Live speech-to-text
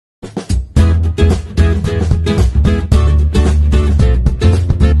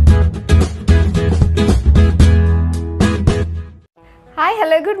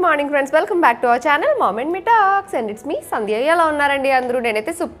Morning friends, welcome back to our channel mom and me talks and it's me సంధ్య. ఎలా ఉన్నారండి అందరూ?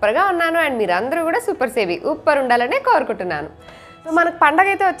 నేనైతే సూపర్గా ఉన్నాను అండ్ మీరు అందరూ కూడా సూపర్ సేవి సూపర్ ఉండాలనే కోరుకుంటున్నాను. సో మనకు పండగ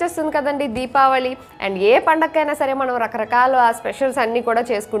అయితే వచ్చేస్తుంది కదండి, దీపావళి. అండ్ ఏ పండగకైనా సరే మనం రకరకాల స్పెషల్స్ అన్నీ కూడా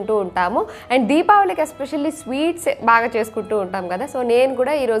చేసుకుంటూ ఉంటాము. అండ్ దీపావళికి ఎస్పెషల్లీ స్వీట్స్ బాగా చేసుకుంటూ ఉంటాం కదా. సో నేను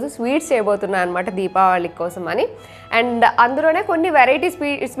కూడా ఈరోజు స్వీట్స్ చేయబోతున్నాను అనమాట దీపావళి కోసం అని. అండ్ అందులోనే కొన్ని వెరైటీ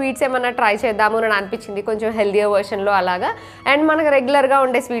స్వీట్స్ ఏమన్నా ట్రై చేద్దాము అని అనిపించింది, కొంచెం హెల్దియర్ వర్షన్లో అలాగా. అండ్ మనకు రెగ్యులర్గా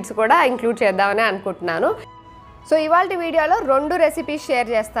ఉండే స్వీట్స్ కూడా ఇంక్లూడ్ చేద్దామని అనుకుంటున్నాను. సో ఇవాళ వీడియోలో 2 రెసిపీస్ షేర్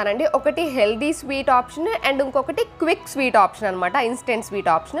చేస్తానండి. ఒకటి హెల్దీ స్వీట్ ఆప్షన్ అండ్ ఇంకొకటి క్విక్ స్వీట్ ఆప్షన్ అనమాట, ఇన్స్టెంట్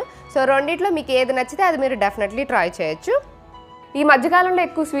స్వీట్ ఆప్షన్. సో రెండిట్లో మీకు ఏది నచ్చితే అది మీరు డెఫినెట్లీ ట్రై చేయొచ్చు. ఈ మధ్యకాలంలో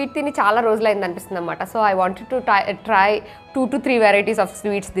ఎక్కువ స్వీట్ తిని చాలా రోజులైంది అనిపిస్తుంది అనమాట. So I wanted to try 2 to 3 varieties of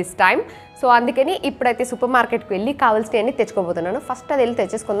sweets this time. So అందుకని ఇప్పుడైతే సూపర్ మార్కెట్కి వెళ్ళి కావాల్సినవన్నీ తెచ్చుకోబోతున్నాను. ఫస్ట్ అది వెళ్ళి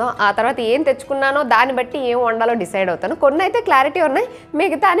తెచ్చేసుకుందాం, ఆ తర్వాత ఏం తెచ్చుకున్నానో దాన్ని బట్టి ఏం వండాలో డిసైడ్ అవుతాను. కొన్ని అయితే క్లారిటీ ఉన్నాయి,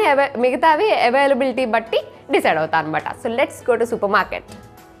 మిగతావి అవైలబిలిటీ బట్టి డిసైడ్ అవుతాను అనమాట. So let's go to super market.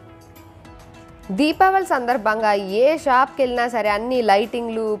 Deepavali సందర్భంగా ఏ షాప్కి వెళ్ళినా సరే అన్ని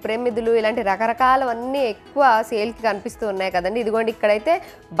లైటింగ్లు, ప్రమిదులు ఇలాంటి రకరకాలవన్నీ ఎక్కువ సేల్కి కనిపిస్తూ ఉన్నాయి కదండి. ఇదిగోండి, ఇక్కడైతే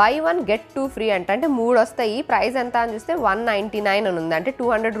buy 1 get 2 ఫ్రీ అంటే 3 వస్తాయి. ప్రైస్ ఎంత అని చూస్తే 199 అని ఉంది. అంటే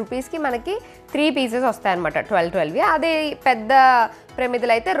 200 రూపీస్కి మనకి 3 పీసెస్ వస్తాయి అనమాట, 12. అదే పెద్ద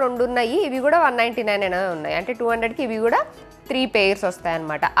ప్రమిదులు అయితే 2 ఉన్నాయి, ఇవి కూడా 199 అనేవి ఉన్నాయి. అంటే 200కి ఇవి కూడా 3 పేర్స్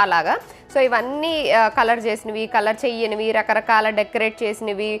వస్తాయన్నమాట అలాగా. సో ఇవన్నీ కలర్ చేసినవి, కలర్ చెయ్యనివి, రకరకాల డెకరేట్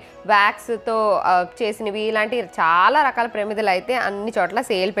చేసినవి, వ్యాక్స్తో చేసినవి, ఇలాంటి చాలా రకాల ప్రమిదలు అయితే అన్ని చోట్ల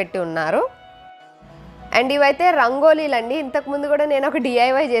సేల్ పెట్టి ఉన్నారు. అండ్ ఇవైతే రంగోలీలు అండి. ఇంతకుముందు కూడా నేను ఒక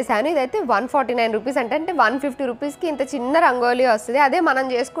DIY చేశాను. ఇదైతే 149 రూపీస్ అంటే 150 రూపీస్కి ఇంత చిన్న రంగోలీ వస్తుంది. అదే మనం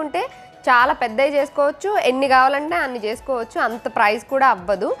చేసుకుంటే చాలా పెద్దవి చేసుకోవచ్చు, ఎన్ని కావాలంటే అన్ని చేసుకోవచ్చు, అంత ప్రైస్ కూడా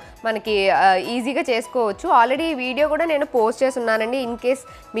అవ్వదు, మనకి ఈజీగా చేసుకోవచ్చు. ఆల్రెడీ ఈ వీడియో కూడా నేను పోస్ట్ చేసి ఉన్నానండి. ఇన్ కేస్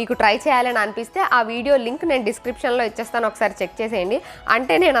మీకు ట్రై చేయాలని అనిపిస్తే ఆ వీడియో లింక్ నేను డిస్క్రిప్షన్లో ఇచ్చేస్తాను, ఒకసారి చెక్ చేసేయండి.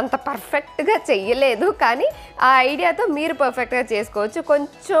 అంటే నేను అంత పర్ఫెక్ట్గా చెయ్యలేదు, కానీ ఆ ఐడియాతో మీరు పర్ఫెక్ట్గా చేసుకోవచ్చు.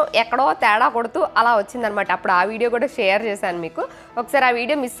 కొంచెం ఎక్కడో తేడా కొడుతూ అలా వచ్చిందనమాట. అప్పుడు ఆ వీడియో కూడా షేర్ చేశాను మీకు. ఒకసారి ఆ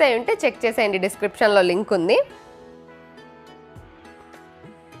వీడియో మిస్ అయ్యి ఉంటే చెక్ చేసేయండి, డిస్క్రిప్షన్లో లింక్ ఉంది.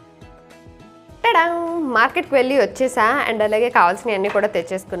 మార్కెట్కి వెళ్ళి వచ్చేసా అండ్ అలాగే కావాల్సినవన్నీ కూడా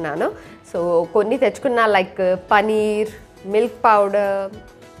తెచ్చేసుకున్నాను. సో కొన్ని తెచ్చుకున్నా, like paneer, milk powder,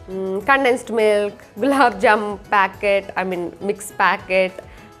 condensed milk, gulab jam packet, mix packet,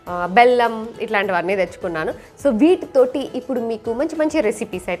 బెల్లం, ఇట్లాంటివన్నీ తెచ్చుకున్నాను. సో వీటితోటి ఇప్పుడు మీకు మంచి మంచి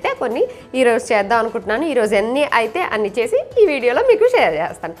రెసిపీస్ అయితే కొన్ని ఈరోజు చేద్దాం అనుకుంటున్నాను. ఈరోజు ఎన్ని అయితే అన్ని చేసి ఈ వీడియోలో మీకు షేర్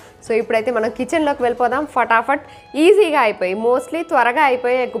చేస్తాను. సో ఇప్పుడైతే మనం కిచెన్లోకి వెళ్ళిపోదాం. ఫటాఫట్ ఈజీగా అయిపోయి, మోస్ట్లీ త్వరగా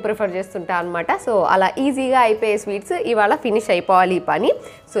అయిపోయి ఎక్కువ ప్రిఫర్ చేస్తుంటాను అనమాట. సో అలా ఈజీగా అయిపోయే స్వీట్స్ ఇవాళ ఫినిష్ అయిపోవాలి ఈ పని.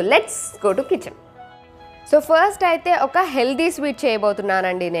 So let's go to kitchen. So first అయితే ఒక హెల్దీ స్వీట్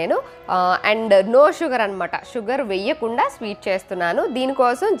చేయబోతున్నానండి నేను. అండ్ నో షుగర్ అనమాట, షుగర్ వేయకుండా స్వీట్ చేస్తున్నాను.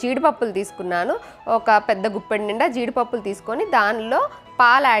 దీనికోసం జీడిపప్పులు తీసుకున్నాను. ఒక పెద్ద గుప్పెడి నిండా జీడిపప్పులు తీసుకొని దానిలో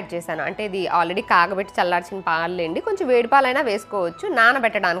పాలు యాడ్ చేశాను. అంటే ఇది ఆల్రెడీ కాగబెట్టి చల్లార్చిన పాలండి, కొంచెం వేడి పాలైనా వేసుకోవచ్చు,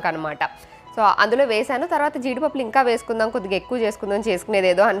 నానబెట్టడానికి అనమాట. సో అందులో వేసాను. తర్వాత జీడిపప్పులు ఇంకా వేసుకుందాం, కొద్దిగా ఎక్కువ చేసుకునేది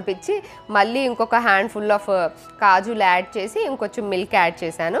ఏదో అనిపించి మళ్ళీ ఇంకొక హ్యాండ్ఫుల్ ఆఫ్ కాజులు యాడ్ చేసి ఇంకొంచెం మిల్క్ యాడ్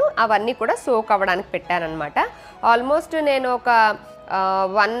చేశాను. అవన్నీ కూడా సోక్ అవ్వడానికి పెట్టానమాట. ఆల్మోస్ట్ నేను ఒక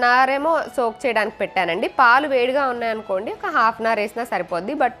 1 hour ఏమో సోక్ చేయడానికి పెట్టానండి. పాలు వేడిగా ఉన్నాయనుకోండి ఒక ½ hour వేసినా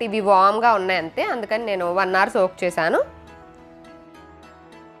సరిపోద్ది, బట్ ఇవి వామ్గా ఉన్నాయి అంతే, అందుకని నేను 1 hour సోక్ చేశాను.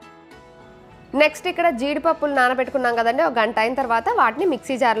 నెక్స్ట్ ఇక్కడ జీడిపప్పులు నానబెట్టుకున్నాం కదండి, ఒక గంట అయిన తర్వాత వాటిని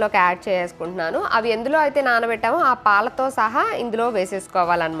మిక్సీ జార్లోకి యాడ్ చేసుకుంటున్నాను. అవి ఎందులో అయితే నానబెట్టామో ఆ పాలతో సహా ఇందులో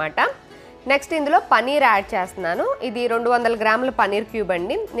వేసేసుకోవాలన్నమాట. నెక్స్ట్ ఇందులో పనీర్ యాడ్ చేస్తున్నాను. ఇది 200 గ్రాముల పనీర్ క్యూబ్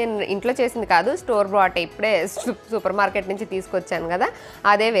అండి. నేను ఇంట్లో చేసింది కాదు, స్టోర్ బ్రాట్, ఇప్పుడే సూపర్ మార్కెట్ నుంచి తీసుకొచ్చాను కదా,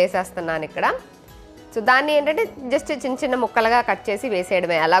 అదే వేసేస్తున్నాను ఇక్కడ. సో దాన్ని ఏంటంటే జస్ట్ చిన్న చిన్న ముక్కలుగా కట్ చేసి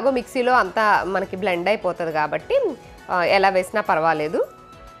వేసేయడమే. అలాగో మిక్సీలో అంతా మనకి బ్లెండ్ అయిపోతుంది కాబట్టి ఎలా వేసినా పర్వాలేదు.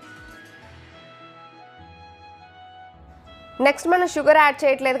 నెక్స్ట్ మనం షుగర్ యాడ్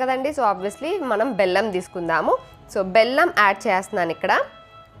చేయట్లేదు కదండి, సో ఆబ్వియస్లీ మనం బెల్లం తీసుకుందాము. సో బెల్లం యాడ్ చేస్తున్నాను ఇక్కడ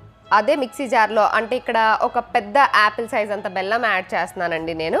అదే మిక్సీ జార్లో. అంటే ఇక్కడ ఒక పెద్ద యాపిల్ సైజ్ అంత బెల్లం యాడ్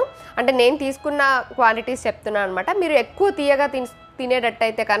చేస్తున్నానండి నేను. అంటే నేను తీసుకున్న క్వాంటిటీస్ చెప్తున్నాను అనమాట. మీరు ఎక్కువ తీయగా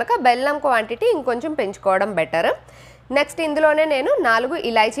తినేటట్టయితే కనుక బెల్లం క్వాంటిటీ ఇంకొంచెం పెంచుకోవడం బెటర్. నెక్స్ట్ ఇందులోనే నేను 4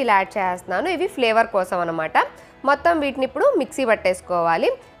 ఇలాచీలు యాడ్ చేస్తున్నాను. ఇవి ఫ్లేవర్ కోసం అనమాట. మొత్తం వీటిని ఇప్పుడు మిక్సీ పట్టేసుకోవాలి.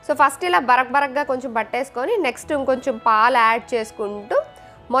 సో ఫస్ట్ ఇలా బరక్గా కొంచెం పట్టేసుకొని నెక్స్ట్ ఇంకొంచెం పాలు యాడ్ చేసుకుంటూ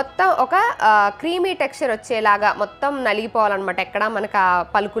మొత్తం ఒక క్రీమీ టెక్స్చర్ వచ్చేలాగా మొత్తం నలిగిపోవాలన్నమాట. ఎక్కడ మనకు ఆ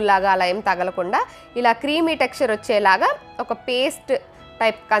పలుకుల్లాగా అలా ఏం తగలకుండా ఇలా క్రీమీ టెక్స్చర్ వచ్చేలాగా ఒక పేస్ట్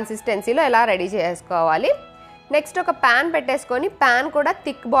టైప్ కన్సిస్టెన్సీలో ఇలా రెడీ చేసుకోవాలి. నెక్స్ట్ ఒక ప్యాన్ పెట్టేసుకొని, ప్యాన్ కూడా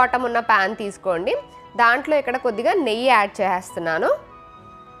థిక్ బాటమ్ ఉన్న ప్యాన్ తీసుకోండి. దాంట్లో ఇక్కడ కొద్దిగా నెయ్యి యాడ్ చేస్తున్నాను.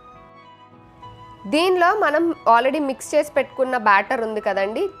 దీనిలో మనం ఆల్రెడీ మిక్స్ చేసి పెట్టుకున్న బ్యాటర్ ఉంది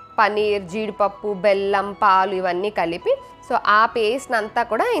కదండి, పనీర్, జీడిపప్పు, బెల్లం, పాలు ఇవన్నీ కలిపి, సో ఆ పేస్ట్ అంతా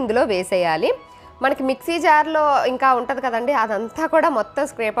కూడా ఇందులో వేసేయాలి. మనకి మిక్సీ జార్లో ఇంకా ఉంటుంది కదండి, అదంతా కూడా మొత్తం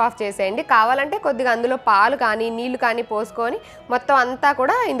స్క్రేప్ ఆఫ్ చేసేయండి. కావాలంటే కొద్దిగా అందులో పాలు కానీ నీళ్లు కానీ పోసుకొని మొత్తం అంతా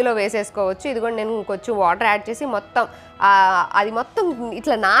కూడా ఇందులో వేసేసుకోవచ్చు. ఇది కూడా నేను కొంచెం వాటర్ యాడ్ చేసి మొత్తం అది మొత్తం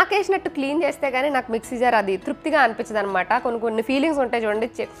ఇట్లా నాకేసినట్టు క్లీన్ చేస్తే కానీ నాకు మిక్సీ జార్ అది తృప్తిగా అనిపించదు అనమాట. కొన్ని ఫీలింగ్స్ ఉంటాయి చూడండి,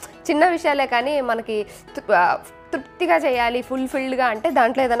 చిన్న విషయాలే కానీ మనకి తృప్తిగా చేయాలి ఫుల్ఫిల్డ్గా అంటే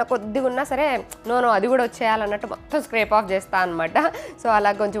దాంట్లో ఏదైనా కొద్దిగా ఉన్నా సరే నో అది కూడా వచ్చేయాలన్నట్టు మొత్తం స్క్రేప్ ఆఫ్ చేస్తా అనమాట. సో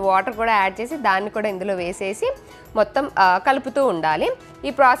అలా కొంచెం వాటర్ కూడా యాడ్ చేసి దాన్ని కూడా ఇందులో వేసేసి మొత్తం కలుపుతూ ఉండాలి. ఈ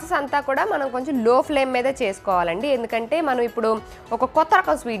ప్రాసెస్ అంతా కూడా మనం కొంచెం లో ఫ్లేమ్ మీద చేసుకోవాలండి, ఎందుకంటే మనం ఇప్పుడు ఒక కొత్త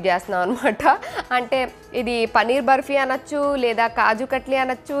రకం స్వీట్ చేస్తున్నాం అనమాట. అంటే ఇది పనీర్ బర్ఫీ అనొచ్చు, లేదా కాజు కట్లీ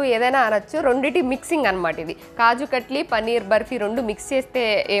అనొచ్చు, ఏదైనా అనొచ్చు. రెండిటి మిక్సింగ్ అనమాట ఇది. కాజు కట్లీ, పనీర్ బర్ఫీ రెండు మిక్స్ చేస్తే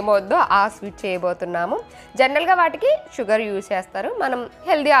ఏమవుద్దో ఆ స్వీట్ చేయబోతున్నాము. జనరల్గా వాటికి షుగర్ యూజ్ చేస్తారు, మనం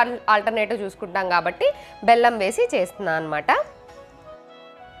హెల్దీ ఆల్టర్నేటివ్ చూసుకుంటాం కాబట్టి బెల్లం వేసి చేస్తున్నాం అనమాట.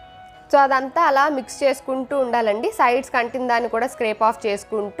 సో అదంతా అలా మిక్స్ చేసుకుంటూ ఉండాలండి. సైడ్స్ కంటిన దాన్ని కూడా స్క్రేప్ ఆఫ్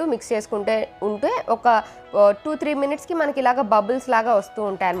చేసుకుంటూ మిక్స్ చేసుకుంటే ఒక 2-3 మినిట్స్కి మనకి ఇలాగ బబుల్స్ లాగా వస్తూ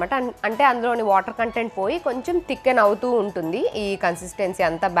ఉంటాయి అనమాట. అంటే అందులోని వాటర్ కంటెంట్ పోయి కొంచెం థిక్కెన్ అవుతూ ఉంటుంది ఈ కన్సిస్టెన్సీ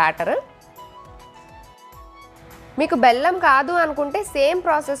అంతా బ్యాటర్. మీకు బెల్లం కాదు అనుకుంటే సేమ్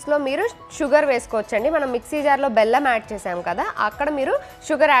ప్రాసెస్లో మీరు షుగర్ వేసుకోవచ్చండి. మనం మిక్సీ జార్లో బెల్లం యాడ్ చేసాం కదా, అక్కడ మీరు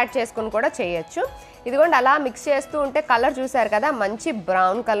షుగర్ యాడ్ చేసుకుని కూడా చేయొచ్చు. ఇదిగోండి అలా మిక్స్ చేస్తూ ఉంటే కలర్ చూసారు కదా, మంచి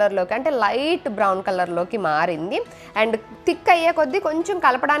బ్రౌన్ కలర్లోకి అంటే లైట్ బ్రౌన్ కలర్లోకి మారింది. అండ్ థిక్ అయ్యే కొద్దీ కొంచెం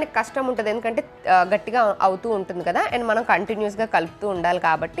కలపడానికి కష్టం ఉంటుంది, ఎందుకంటే గట్టిగా అవుతూ ఉంటుంది కదా, అండ్ మనం కంటిన్యూస్గా కలుపుతూ ఉండాలి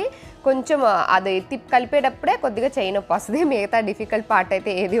కాబట్టి కొంచెం అది కలిపేటప్పుడే కొద్దిగా చేయనొప్పి వస్తుంది. మిగతా డిఫికల్ట్ పార్ట్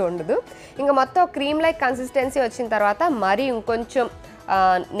అయితే ఏది ఉండదు. ఇంకా మొత్తం క్రీమ్ లైక్ కన్సిస్టెన్సీ వచ్చిన తర్వాత మరి ఇంకొంచెం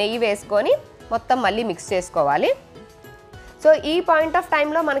నెయ్యి వేసుకొని మొత్తం మళ్ళీ మిక్స్ చేసుకోవాలి. సో ఈ పాయింట్ ఆఫ్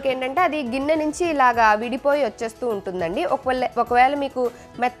టైంలో మనకి ఏంటంటే అది గిన్నె నుంచి ఇలాగా విడిపోయి వచ్చేస్తూ ఉంటుందండి. ఒకవేళ మీకు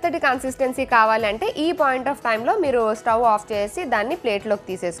మెత్తటి కన్సిస్టెన్సీ కావాలి అంటే ఈ పాయింట్ ఆఫ్ టైంలో మీరు స్టవ్ ఆఫ్ చేసి దాన్ని ప్లేట్లోకి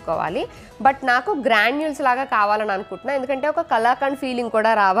తీసేసుకోవాలి. బట్ నాకు గ్రాన్యూల్స్ లాగా కావాలని అనుకుంటున్నాను, ఎందుకంటే ఒక కలాకండ్ ఫీలింగ్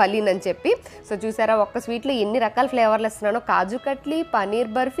కూడా రావాలి అని చెప్పి. సో చూసారా ఒక్క స్వీట్లో ఎన్ని రకాల ఫ్లేవర్లు ఇస్తున్నానో, కాజు కట్లీ,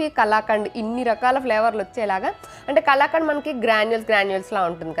 పనీర్ బర్ఫీ, కలాకండ్, ఇన్ని రకాల ఫ్లేవర్లు వచ్చేలాగా. అంటే కలాకండ్ మనకి గ్రాన్యూల్స్లా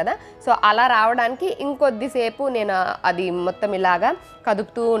ఉంటుంది కదా, సో అలా రావడానికి ఇంకొద్దిసేపు నేను అది మొత్తం ఇలాగా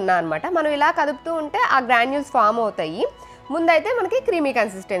కదుపుతూ ఉన్నా అనమాట. మనం ఇలా కదుపుతూ ఉంటే ఆ గ్రాన్యూల్స్ ఫామ్ అవుతాయి. ముందైతే మనకి క్రీమీ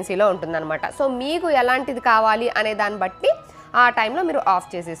కన్సిస్టెన్సీలో ఉంటుందన్నమాట. సో మీకు ఎలాంటిది కావాలి అనే దాన్ని బట్టి ఆ టైంలో మీరు ఆఫ్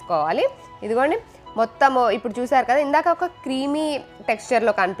చేసేసుకోవాలి. ఇదిగోండి మొత్తము ఇప్పుడు చూసారు కదా, ఇందాక ఒక క్రీమీ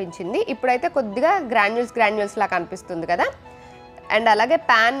టెక్స్చర్లో కనిపించింది, ఇప్పుడైతే కొద్దిగా గ్రాన్యూల్స్ లా కనిపిస్తుంది కదా. అండ్ అలాగే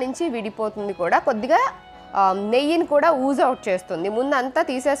ప్యాన్ నుంచి విడిపోతుంది కూడా, కొద్దిగా నెయ్యిని కూడా ఊజ్ అవుట్ చేస్తుంది. ముందు అంతా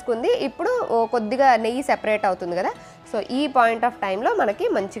తీసేసుకుంది, ఇప్పుడు కొద్దిగా నెయ్యి సెపరేట్ అవుతుంది కదా. సో ఈ పాయింట్ ఆఫ్ టైంలో మనకి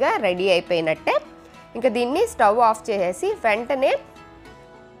మంచిగా రెడీ అయిపోయినట్టే. ఇంకా దీన్ని స్టవ్ ఆఫ్ చేసేసి వెంటనే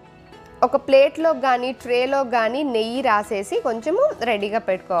ఒక ప్లేట్లో కానీ ట్రేలో కానీ నెయ్యి రాసేసి కొంచెము రెడీగా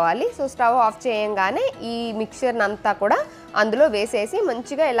పెట్టుకోవాలి. సో స్టవ్ ఆఫ్ చేయంగానే ఈ మిక్చర్ని అంతా కూడా అందులో వేసేసి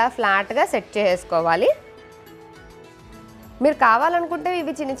మంచిగా ఇలా ఫ్లాట్గా సెట్ చేసుకోవాలి. మీరు కావాలనుకుంటే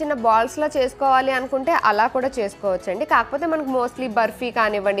ఇవి చిన్న చిన్న బాల్స్లో చేసుకోవాలి అనుకుంటే అలా కూడా చేసుకోవచ్చండి. కాకపోతే మనకు మోస్ట్లీ బర్ఫీ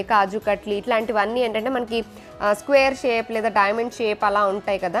కానివ్వండి, కాజు కట్లీ ఇట్లాంటివన్నీ ఏంటంటే మనకి స్క్వేర్ షేప్ లేదా డైమండ్ షేప్ అలా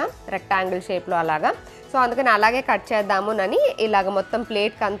ఉంటాయి కదా, రెక్టాంగిల్ షేప్లో అలాగా. సో అందుకని అలాగే కట్ చేద్దామునని ఇలాగ మొత్తం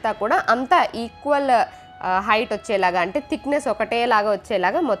ప్లేట్కి అంతా కూడా అంతా ఈక్వల్ హైట్ వచ్చేలాగా, అంటే థిక్నెస్ ఒకటేలాగా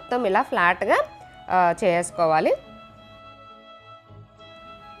వచ్చేలాగా మొత్తం ఇలా ఫ్లాట్గా చేసుకోవాలి.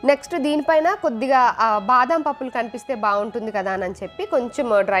 నెక్స్ట్ దీనిపైన కొద్దిగా బాదం పప్పులు కనిపిస్తే బాగుంటుంది కదా అని చెప్పి కొంచెం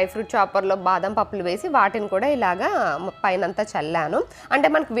డ్రై ఫ్రూట్ చాపర్లో బాదం పప్పులు వేసి వాటిని కూడా ఇలాగా పైనంతా చల్లాను. అంటే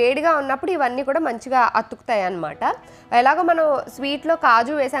మనకు వేడిగా ఉన్నప్పుడు ఇవన్నీ కూడా మంచిగా అతుకుతాయి అన్నమాట. ఎలాగో మనం స్వీట్లో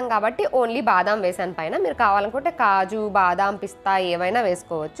కాజు వేసాం కాబట్టి ఓన్లీ బాదం వేసాను పైన. మీరు కావాలనుకుంటే కాజు, బాదం, పిస్తా ఏవైనా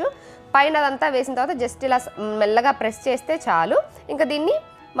వేసుకోవచ్చు. పైన అదంతా వేసిన తర్వాత జస్ట్ ఇలా మెల్లగా ప్రెస్ చేస్తే చాలు. ఇంకా దీన్ని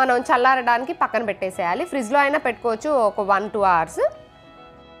మనం చల్లారడానికి పక్కన పెట్టేసేయాలి. ఫ్రిడ్జ్లో అయినా పెట్టుకోవచ్చు ఒక 1-2 అవర్స్.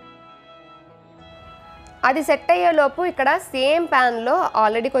 అది సెట్ అయ్యేలోపు ఇక్కడ సేమ్ ప్యాన్లో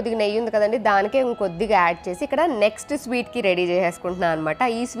ఆల్రెడీ కొద్దిగా నెయ్యి ఉంది కదండి, దానికే ఇంకొద్దిగా యాడ్ చేసి ఇక్కడ నెక్స్ట్ స్వీట్కి రెడీ చేసేసుకుంటున్నాను అనమాట.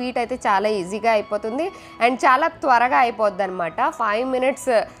 ఈ స్వీట్ అయితే చాలా ఈజీగా అయిపోతుంది అండ్ చాలా త్వరగా అయిపోద్ది అనమాట. 5 minutes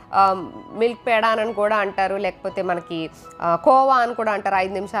మిల్క్ పేడ అని కూడా అంటారు, లేకపోతే మనకి కోవా అని కూడా అంటారు,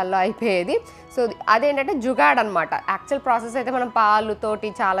 5 నిమిషాల్లో అయిపోయేది. సో అదేంటంటే జుగాడ్ అనమాట. యాక్చువల్ ప్రాసెస్ అయితే మనం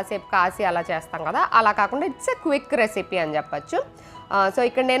పాలుతోటి చాలాసేపు కాసి అలా చేస్తాం కదా, అలా కాకుండా ఇట్స్ ఎ క్విక్ రెసిపీ అని చెప్పచ్చు. సో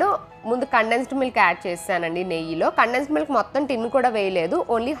ఇక్కడ నేను ముందు కండెన్స్డ్ మిల్క్ యాడ్ చేశానండి నెయ్యిలో. కండెన్స్డ్ మిల్క్ మొత్తం టిన్ కూడా వేయలేదు,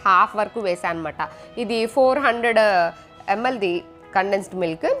 ఓన్లీ హాఫ్ వరకు వేసాను అనమాట. ఇది 400 mlది కండెన్స్డ్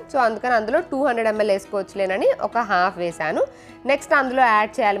మిల్క్. సో అందుకని అందులో 200 ml వేసుకోవచ్చులేనని ఒక హాఫ్ వేసాను. నెక్స్ట్ అందులో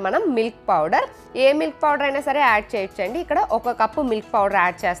యాడ్ చేయాలి మనం మిల్క్ పౌడర్. ఏ మిల్క్ పౌడర్ అయినా సరే యాడ్ చేయొచ్చండి. ఇక్కడ 1 కప్పు మిల్క్ పౌడర్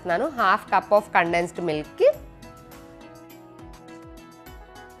యాడ్ చేస్తున్నాను హాఫ్ కప్ ఆఫ్ కండెన్స్డ్ మిల్క్కి.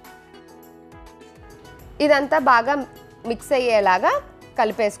 ఇదంతా బాగా మిక్స్ అయ్యేలాగా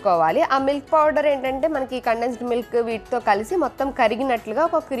కలిపేసుకోవాలి. ఆ మిల్క్ పౌడర్ ఏంటంటే మనకి కండెన్స్డ్ మిల్క్ వీటితో కలిసి మొత్తం కరిగినట్లుగా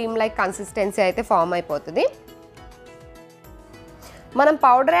ఒక క్రీమ్ లైక్ కన్సిస్టెన్సీ అయితే ఫామ్ అయిపోతుంది. మనం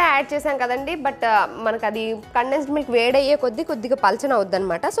పౌడరే యాడ్ చేసాం కదండి, బట్ మనకు అది కండెన్స్డ్ మిల్క్ వేడయ్యే కొద్దిగా పల్చన అవుద్ది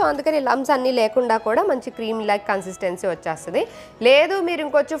అనమాట. సో అందుకని లమ్స్ అన్నీ లేకుండా కూడా మంచి క్రీమ్ లైక్ కన్సిస్టెన్సీ వచ్చేస్తుంది. లేదు మీరు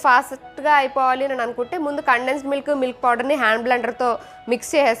ఇంకొంచెం ఫాస్ట్గా అయిపోవాలి అని అనుకుంటే ముందు కండెన్స్డ్ మిల్క్ పౌడర్ని హ్యాండ్ బ్లెండర్తో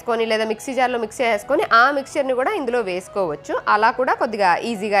మిక్స్ చేసుకొని లేదా మిక్సీ జార్లో మిక్స్ చేసుకొని ఆ మిక్చర్ని కూడా ఇందులో వేసుకోవచ్చు. అలా కూడా కొద్దిగా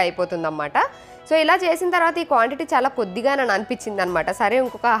ఈజీగా అయిపోతుంది అన్నమాట. సో ఇలా చేసిన తర్వాత ఈ క్వాంటిటీ చాలా కొద్దిగా నన్ను అనిపించింది అనమాట. సరే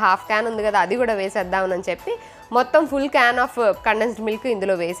ఇంకొక హాఫ్ క్యాన్ ఉంది కదా అది కూడా వేసేద్దామని చెప్పి మొత్తం full can of condensed milk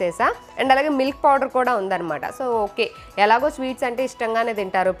ఇందులో వేసేసా. అండ్ అలాగే మిల్క్ పౌడర్ కూడా ఉందన్నమాట. సో ఓకే, ఎలాగో స్వీట్స్ అంటే ఇష్టంగానే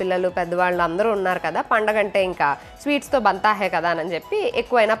తింటారు పిల్లలు పెద్దవాళ్ళు అందరూ ఉన్నారు కదా, పండగ అంటే ఇంకా స్వీట్స్తో బంతాహే కదా అని చెప్పి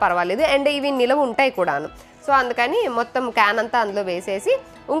ఎక్కువైనా పర్వాలేదు. అండ్ ఇవి నిలవ ఉంటాయి కూడాను. సో అందుకని మొత్తం క్యాన్ అంతా అందులో వేసేసి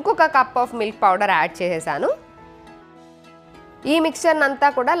ఇంకొక cup of milk powder add చేసేసాను. ఈ మిక్చర్ అంతా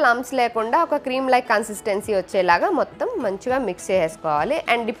కూడా లమ్స్ లేకుండా ఒక క్రీమ్ లైక్ కన్సిస్టెన్సీ వచ్చేలాగా మొత్తం మంచిగా మిక్స్ చేసుకోవాలి.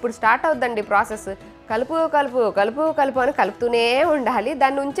 అండ్ ఇప్పుడు స్టార్ట్ అవుద్దండి ప్రాసెస్. కలుపు కలుపు కలుపు కలుపు అని కలుపుతూనే ఉండాలి.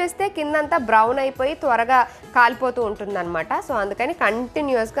 దాన్ని ఉంచేస్తే కిందంతా బ్రౌన్ అయిపోయి త్వరగా కాలిపోతూ ఉంటుందన్నమాట. సో అందుకని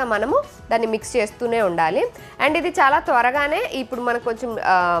కంటిన్యూస్గా మనము దాన్ని మిక్స్ చేస్తూనే ఉండాలి. అండ్ ఇది చాలా త్వరగానే ఇప్పుడు మనకు కొంచెం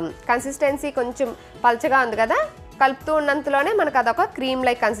కన్సిస్టెన్సీ కొంచెం పల్చగా ఉంది కదా, కలుపుతూ ఉన్నంతలోనే మనకు అదొక క్రీమ్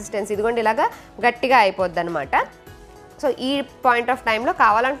లైక్ కన్సిస్టెన్సీ ఇదిగోండి ఇలాగా గట్టిగా అయిపోద్ది అనమాట. సో ఈ పాయింట్ ఆఫ్ టైంలో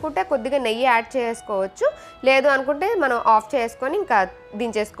కావాలనుకుంటే కొద్దిగా నెయ్యి యాడ్ చేసుకోవచ్చు, లేదు అనుకుంటే మనం ఆఫ్ చేసుకొని ఇంకా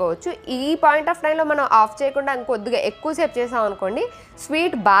దించేసుకోవచ్చు. ఈ పాయింట్ ఆఫ్ టైంలో మనం ఆఫ్ చేయకుండా ఇంకొద్దిగా ఎక్కువసేపు చేసాం అనుకోండి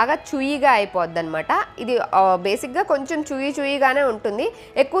స్వీట్ బాగా చూయిగా అయిపోద్ది అనమాట. ఇది బేసిక్గా కొంచెం చూయిగానే ఉంటుంది,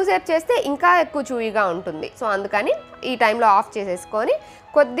 ఎక్కువసేపు చేస్తే ఇంకా ఎక్కువ చూయిగా ఉంటుంది. సో అందుకని ఈ టైంలో ఆఫ్ చేసేసుకొని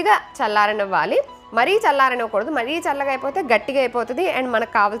కొద్దిగా చల్లారనివ్వాలి. మరీ చల్లారనివ్వకూడదు, మరీ చల్లగా అయిపోతే గట్టిగా అయిపోతుంది అండ్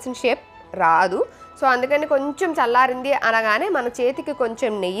మనకు కావాల్సిన షేప్ రాదు. సో అందుకని కొంచెం చల్లారింది అనగానే మన చేతికి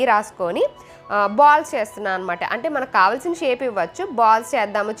కొంచెం నెయ్యి రాసుకొని బాల్స్ చేస్తున్నాను అనమాట. అంటే మనకు కావాల్సిన షేప్ ఇవ్వచ్చు, బాల్స్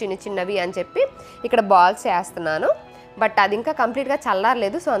చేద్దాము చిన్నవి అని చెప్పి ఇక్కడ బాల్స్ చేస్తున్నాను. బట్ అది ఇంకా కంప్లీట్గా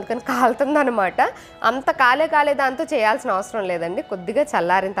చల్లారలేదు, సో అందుకని కాలుతుందనమాట. అంత కాలే దాంతో చేయాల్సిన అవసరం లేదండి, కొద్దిగా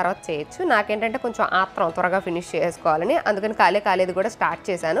చల్లారిన తర్వాత చేయొచ్చు. నాకేంటంటే కొంచెం ఆత్రం త్వరగా ఫినిష్ చేసుకోవాలని అందుకని కాలేదు కూడా స్టార్ట్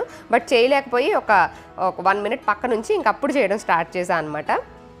చేశాను. బట్ చేయలేకపోయి ఒక 1 minute పక్క నుంచి ఇంకప్పుడు చేయడం స్టార్ట్ చేశాను అనమాట.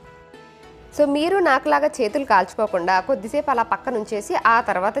 సో మీరు నాకులాగా చేతులు కాల్చుకోకుండా కొద్దిసేపు అలా పక్కన ఉంచేసి ఆ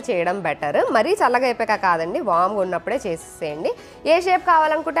తర్వాత చేయడం బెటర్. మరీ చల్లగా అయిపోయాక కాదండి, వామ్గా ఉన్నప్పుడే చేసేసేయండి. ఏ షేప్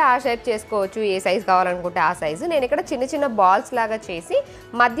కావాలనుకుంటే ఆ షేప్ చేసుకోవచ్చు, ఏ సైజు కావాలనుకుంటే ఆ సైజు. నేను ఇక్కడ చిన్న బాల్స్ లాగా చేసి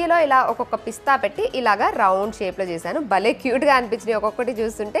మధ్యలో ఇలా ఒక్కొక్క పిస్తా పెట్టి ఇలాగా రౌండ్ షేప్లో చేశాను. భలే క్యూట్గా అనిపించినాయి, ఒక్కొక్కటి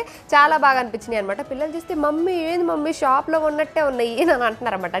చూస్తుంటే చాలా బాగా అనిపించినాయి అనమాట. పిల్లలు చూస్తే మమ్మీ ఏంది మమ్మీ షాప్లో ఉన్నట్టే ఉన్నాయి అని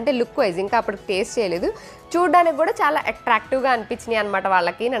అంటున్నారు అనమాట. అంటే లుక్ వైజ్, ఇంకా అప్పుడు టేస్ట్ చేయలేదు, చూడడానికి కూడా చాలా అట్రాక్టివ్గా అనిపించినాయి అనమాట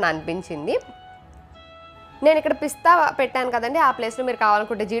వాళ్ళకి నన్ను అనిపించింది. నేను ఇక్కడ పిస్తా పెట్టాను కదండి, ఆ ప్లేస్లో మీరు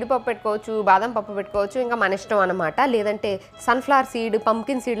కావాలనుకుంటే జీడిపప్పు పెట్టుకోవచ్చు, బాదం పప్పు పెట్టుకోవచ్చు, ఇంకా మన ఇష్టం అనమాట. లేదంటే సన్ఫ్లవర్ సీడ్,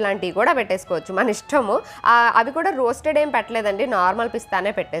 పంకిన్ సీడ్ లాంటివి కూడా పెట్టేసుకోవచ్చు, మన ఇష్టము. అవి కూడా రోస్టెడ్ ఏం పెట్టలేదండి, నార్మల్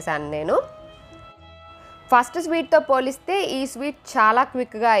పిస్తానే పెట్టేశాను నేను. ఫస్ట్ స్వీట్తో పోలిస్తే ఈ స్వీట్ చాలా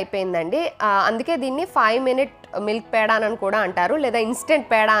క్విక్గా అయిపోయిందండి. అందుకే దీన్ని 5 minute మిల్క్ పేడా అని కూడా అంటారు, లేదా ఇన్స్టెంట్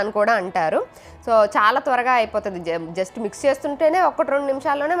పేడా అని కూడా అంటారు. సో చాలా త్వరగా అయిపోతుంది, జస్ట్ మిక్స్ చేస్తుంటేనే 1-2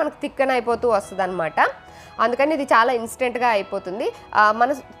 నిమిషాల్లోనే మనకు థిక్కన్ అయిపోతూ వస్తుంది అనమాట. అందుకని ఇది చాలా ఇన్స్టెంట్గా అయిపోతుంది.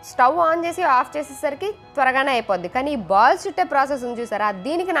 మన స్టవ్ ఆన్ చేసి ఆఫ్ చేసేసరికి త్వరగానే అయిపోద్ది. కానీ ఈ బాల్స్ చుట్టే ప్రాసెస్ ఉంది చూసారా,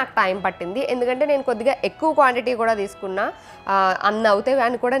 దీనికి నాకు టైం పట్టింది. ఎందుకంటే నేను కొద్దిగా ఎక్కువ క్వాంటిటీ కూడా తీసుకున్నా, అన్న అవుతాయి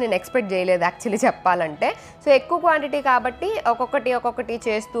అని కూడా నేను ఎక్స్పెక్ట్ చేయలేదు యాక్చువల్లీ చెప్పాలంటే. సో ఎక్కువ క్వాంటిటీ కాబట్టి ఒక్కొక్కటి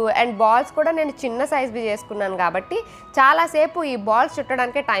చేస్తూ, అండ్ బాల్స్ కూడా నేను చిన్న సైజ్వి చేసుకున్నాను కాబట్టి చాలాసేపు ఈ బాల్స్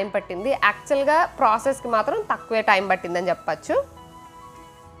చుట్టడానికే టైం పట్టింది. యాక్చువల్గా ప్రాసెస్కి మాత్రం తక్కువే టైం పట్టిందని చెప్పచ్చు.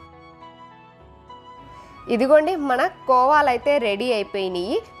 ఇదిగోండి మన కోవాలు అయితే రెడీ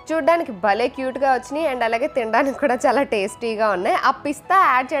అయిపోయినాయి. చూడ్డానికి భలే క్యూట్గా వచ్చినాయి అండ్ అలాగే తినడానికి కూడా చాలా టేస్టీగా ఉన్నాయి. ఆ పిస్తా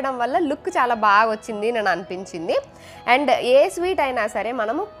యాడ్ చేయడం వల్ల లుక్ చాలా బాగా వచ్చింది అని అనిపించింది. అండ్ ఏ స్వీట్ అయినా సరే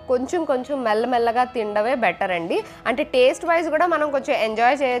మనము కొంచెం కొంచెం మెల్లమెల్లగా తినడమే బెటర్ అండి. అంటే టేస్ట్ వైజ్ కూడా మనం కొంచెం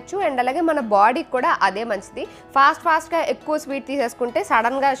ఎంజాయ్ చేయొచ్చు అండ్ అలాగే మన బాడీకి కూడా అదే మంచిది. ఫాస్ట్గా ఎక్కువ స్వీట్ తీసేసుకుంటే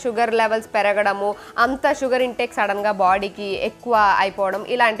సడన్గా షుగర్ లెవెల్స్ పెరగడము, అంత షుగర్ ఇంటేక్ సడన్గా బాడీకి ఎక్కువ అయిపోవడం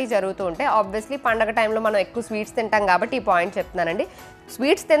ఇలాంటివి జరుగుతూ ఉంటాయి. ఆబ్వియస్లీ పండగ టైంలో మనం ఎక్కువ స్వీట్స్ తింటాం కాబట్టి ఈ పాయింట్ చెప్తున్నానండి.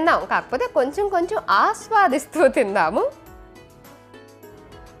 స్వీట్స్ తిందాం, కాకపోతే కొంచెం కొంచెం ఆస్వాదిస్తూ తిందాము.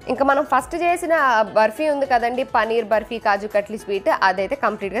 ఇంకా మనం ఫస్ట్ చేసిన బర్ఫీ ఉంది కదండి, పనీర్ బర్ఫీ కాజు కట్లీ స్వీట్, అదైతే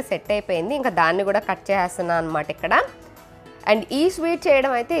కంప్లీట్గా సెట్ అయిపోయింది. ఇంకా దాన్ని కూడా కట్ చేస్తున్నాను అనమాట ఇక్కడ. అండ్ ఈ స్వీట్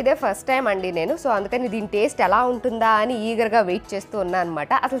చేయడం అయితే ఇదే ఫస్ట్ టైం అండి నేను. సో అందుకని దీని టేస్ట్ ఎలా ఉంటుందా అని ఈగర్గా వెయిట్ చేస్తూ ఉన్నాను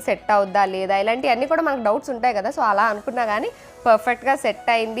అనమాట. అసలు సెట్ అవుద్దా లేదా ఇలాంటివన్నీ కూడా మనకు డౌట్స్ ఉంటాయి కదా. సో అలా అనుకున్నా కానీ పర్ఫెక్ట్గా సెట్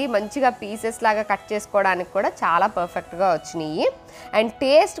అయింది. మంచిగా పీసెస్ లాగా కట్ చేసుకోవడానికి కూడా చాలా పర్ఫెక్ట్గా వచ్చినాయి. అండ్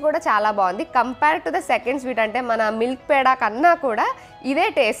టేస్ట్ కూడా చాలా బాగుంది. Compare to the second sweet, అంటే మన మిల్క్ పేడా కన్నా కూడా ఇదే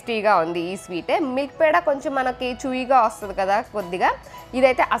టేస్టీగా ఉంది ఈ స్వీటే. మిల్క్ పేడా కొంచెం మనకి చూయిగా వస్తుంది కదా కొద్దిగా,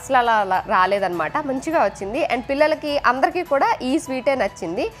 ఇదైతే అసలు అలా రాలేదన్నమాట, మంచిగా వచ్చింది. అండ్ పిల్లలకి అందరికీ కూడా ఈ స్వీటే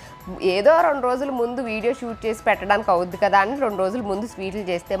నచ్చింది. ఏదో 2 రోజుల ముందు వీడియో షూట్ చేసి పెట్టడానికి అవుద్ది కదా అని 2 రోజుల ముందు స్వీట్లు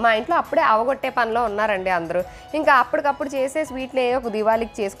చేస్తే, మా ఇంట్లో అప్పుడే అవగొట్టే పనిలో ఉన్నారండి అందరూ. ఇంకా అప్పటికప్పుడు చేసే స్వీట్లు ఏదో ఒక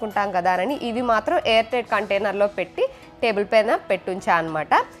దివాళీకి చేసుకుంటాం కదా అని ఇవి మాత్రం ఎయిర్ టైట్ కంటైనర్లో పెట్టి టేబుల్ పైన పెట్టుంచా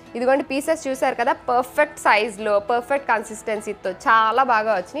అనమాట. ఇదిగోండి పీసెస్ చూసారు కదా, పర్ఫెక్ట్ సైజ్లో పర్ఫెక్ట్ కన్సిస్టెన్సీతో చాలా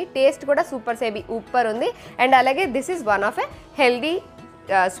బాగా వచ్చినాయి. టేస్ట్ కూడా సూపర్ ఉంది. అండ్ అలాగే this is one of a healthy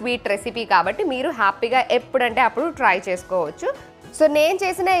sweet recipe కాబట్టి మీరు హ్యాపీగా ఎప్పుడంటే అప్పుడు ట్రై చేసుకోవచ్చు. సో నేను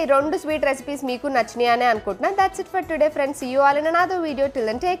చేసిన ఈ 2 స్వీట్ రెసిపీస్ మీకు నచ్చినాయని అనుకుంటున్నాను. That's it for today friends. See you all in another video. Till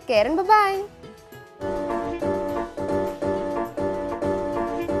then take care and by.